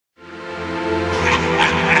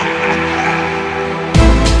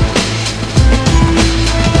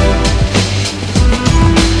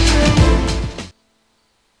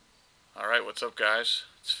What's up, guys?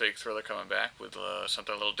 It's Fake Thriller coming back with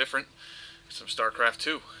something a little different. Some Starcraft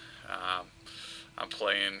 2. I'm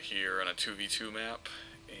playing here on a 2v2 map,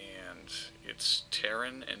 and it's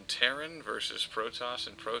Terran and Terran versus Protoss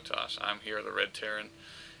and Protoss. I'm here, the red Terran,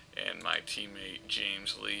 and my teammate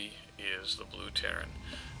James Lee is the blue Terran.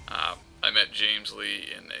 I met James Lee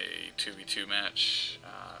in a 2v2 match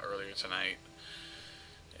earlier tonight,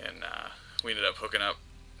 and we ended up hooking up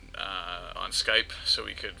on Skype so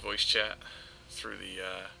we could voice chat through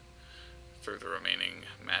the remaining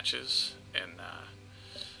matches. And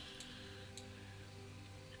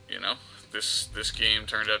you know, this game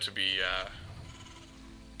turned out to be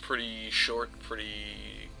pretty short,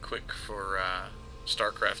 pretty quick for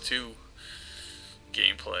Starcraft 2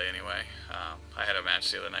 gameplay anyway. I had a match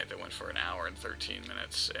the other night that went for an hour and 13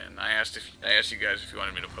 minutes, and I asked you guys if you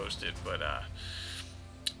wanted me to post it, but at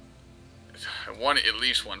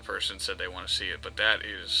least one person said they want to see it, but that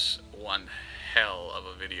is one hell of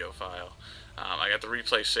a video file. I got the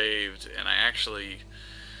replay saved, and I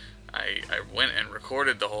went and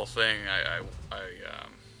recorded the whole thing. I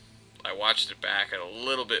watched it back at a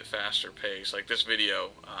little bit faster pace. Like this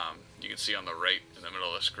video, you can see on the right in the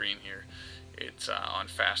middle of the screen here, it's on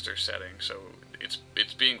faster settings, so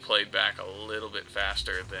it's being played back a little bit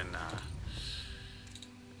faster than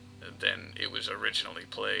it was originally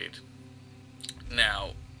played.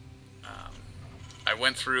 Now, I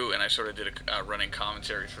went through and I sort of did a running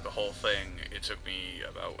commentary for the whole thing. It took me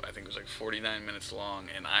about, I think it was like 49 minutes long,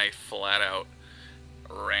 and I flat out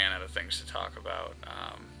ran out of things to talk about.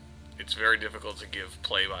 It's very difficult to give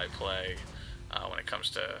play-by-play when it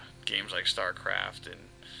comes to games like Starcraft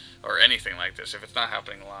or anything like this. If it's not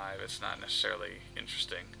happening live, it's not necessarily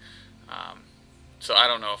interesting. So I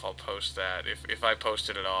don't know if I'll post that. If I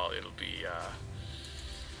post it at all, it'll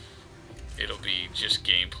be just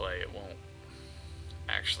gameplay. It won't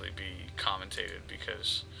actually be commentated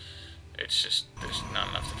because it's just, there's not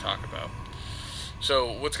enough to talk about.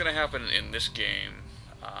 So what's going to happen in this game,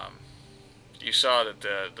 you saw that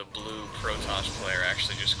the blue Protoss player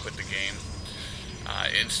actually just quit the game.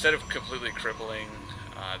 Instead of completely crippling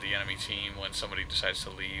the enemy team when somebody decides to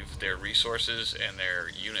leave, their resources and their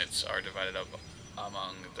units are divided up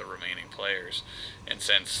among the remaining players. And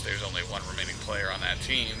since there's only one remaining player on that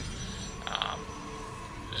team,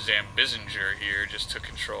 Bissinger here just took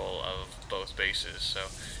control of both bases. So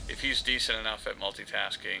if he's decent enough at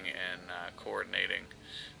multitasking and coordinating,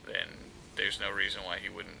 then there's no reason why he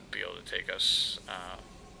wouldn't be able to take us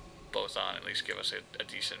both on, at least give us a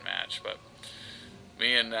decent match. But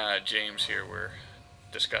me and James here were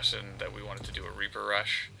discussing that we wanted to do a Reaper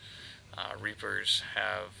rush. Reapers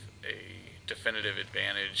have a definitive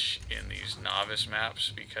advantage in these novice maps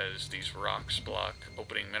because these rocks block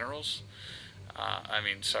opening minerals.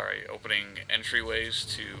 Opening entryways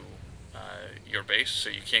to your base, so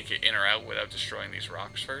you can't get in or out without destroying these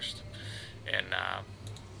rocks first. And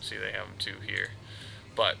see, they have them too here.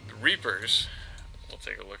 But Reapers, we'll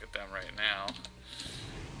take a look at them right now,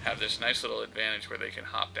 have this nice little advantage where they can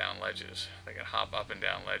hop down ledges. They can hop up and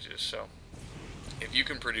down ledges. So if you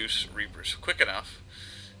can produce Reapers quick enough,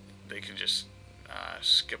 they can just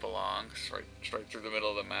skip along straight through the middle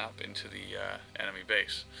of the map into the enemy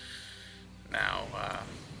base. Now,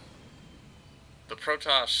 the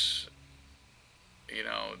Protoss, you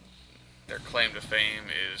know, their claim to fame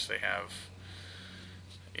is they have,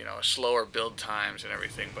 you know, slower build times and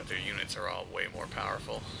everything, but their units are all way more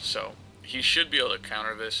powerful. So he should be able to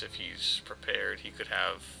counter this if he's prepared. He could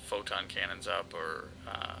have photon cannons up, or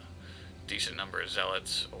decent number of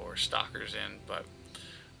zealots or stalkers in, but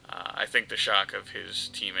I think the shock of his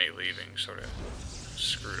teammate leaving sort of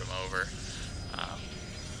screwed him over.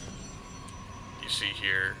 You see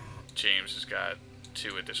here, James has got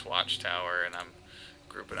 2 at this watchtower, and I'm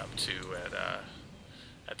grouping up 2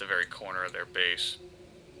 at the very corner of their base,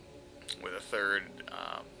 with a 3rd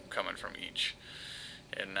coming from each.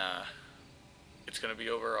 And it's going to be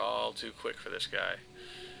over all too quick for this guy.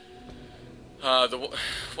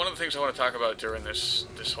 One of the things I want to talk about during this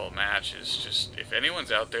whole match is just, if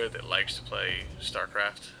anyone's out there that likes to play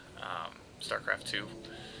Starcraft, Starcraft 2,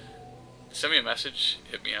 send me a message,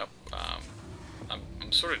 hit me up.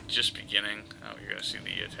 I'm sort of just beginning. You're going to see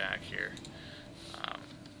the attack here.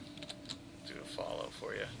 Do a follow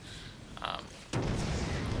for you.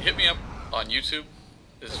 Hit me up on YouTube.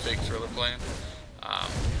 This is Fake Thriller playing.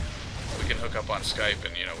 We can hook up on Skype,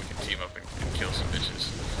 and, you know, we can team up and kill some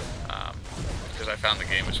bitches. Because I found the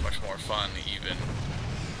game is much more fun, even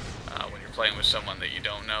when you're playing with someone that you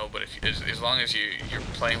don't know. But as long as you're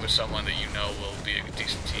playing with someone that you know will be a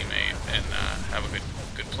decent teammate and have a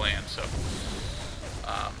good plan. So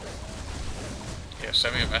yeah,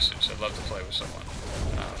 send me a message. I'd love to play with someone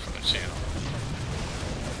from the channel.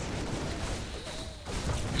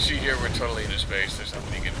 You see here, we're totally in his base. There's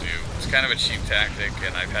nothing he can do. It's kind of a cheap tactic,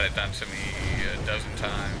 and I've had it done to me a dozen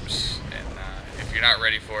times. And if you're not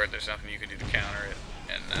ready for it, there's nothing you can do to counter it.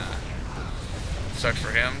 And it sucks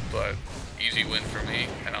for him, but easy win for me,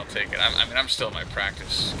 and I'll take it. I mean, I'm still in my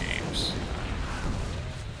practice games.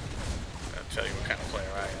 I'll tell you what kind of player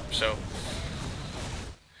I am. So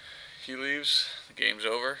he leaves. The game's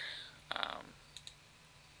over.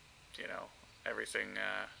 You know, everything.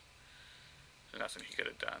 Nothing he could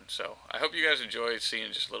have done. So I hope you guys enjoyed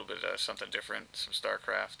seeing just a little bit of something different, some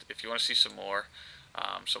Starcraft. If you want to see some more,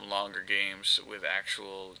 some longer games with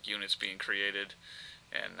actual units being created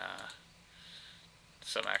and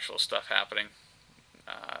some actual stuff happening,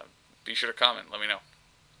 be sure to comment. Let me know.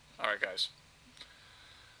 Alright guys.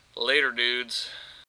 Later dudes.